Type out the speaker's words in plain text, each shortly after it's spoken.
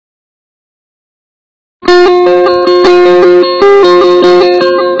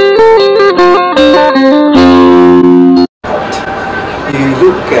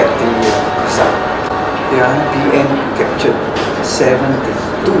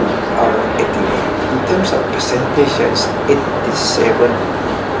percentage is 87.8%.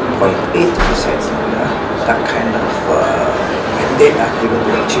 That kind of mandate given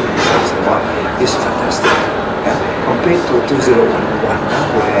to the chief is fantastic. Compared to 2011,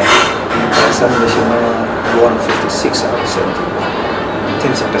 where some national won 56 out of 71. In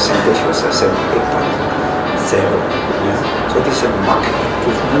terms of percentage was 78.7. So this is a marked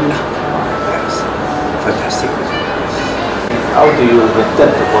improvement. Yes, fantastic. How do you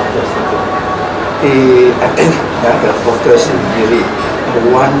return the voters? I think the voters really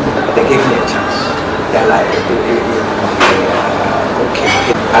one, they gave me a chance. They're like, okay,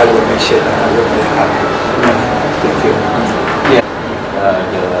 I will make sure that I will very hard. Thank you. Yeah.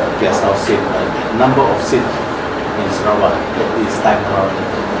 The guest house seat, number of seats in Sarawak this time around.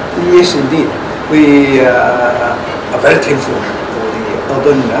 Yes, indeed. We are very thankful to the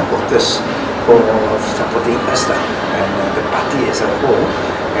urban voters for supporting us and the party as a whole,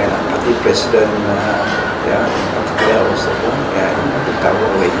 and our party president, in particular also, the tower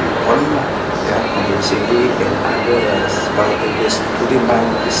where he won, convincingly, and others, 5 areas, including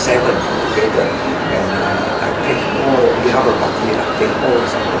mine, 7 together. And I thank all, on behalf of the party, I thank all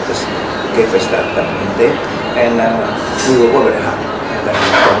supporters who gave us that mandate, and we will work very hard. And I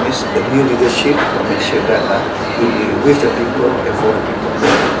promise the new leadership will make sure that we will be with the people and for the people.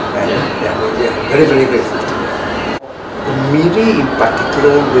 And we are very, very grateful to them. Miri in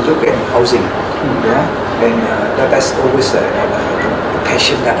particular, we look at housing, and that's always the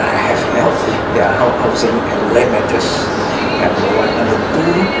passion that I have. How housing and land matters. Number one. Number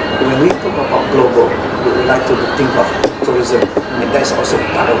two, when we talk about global, we would like to think of tourism, and that's also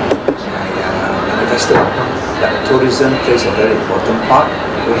part of my manifesto. That tourism plays a very important part.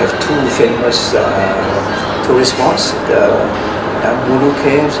 We have 2 famous tourist spots, the Mulu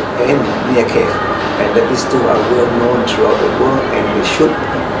Caves and Nia Cave, and these 2 are well known throughout the world, and we should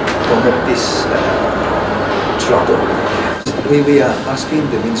promote this throughout the world. We are asking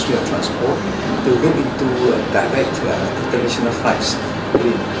the Ministry of Transport to look into direct international flights,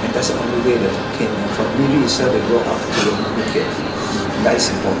 and that's the only way that we can, from Miri itself, we go up to the Mulu Cave. That is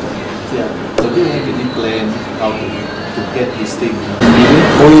important. Yeah. So do you have any plan how to get this thing?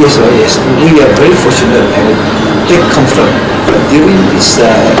 Oh yes, we are very fortunate and take comfort. During this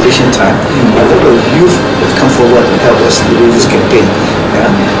election time, a lot of youth have come forward to help us do this campaign,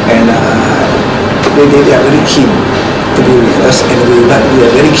 and they are very keen to be with us, and we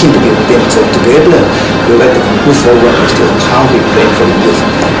are very keen to be with them. So together, we would like to move forward as to how we plan for the youth.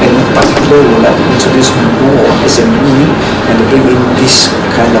 And in particular, we would like to introduce more SME and bring in this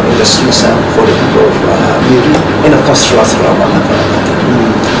kind of industries for the people of Miri, and of course throughout Sarawak.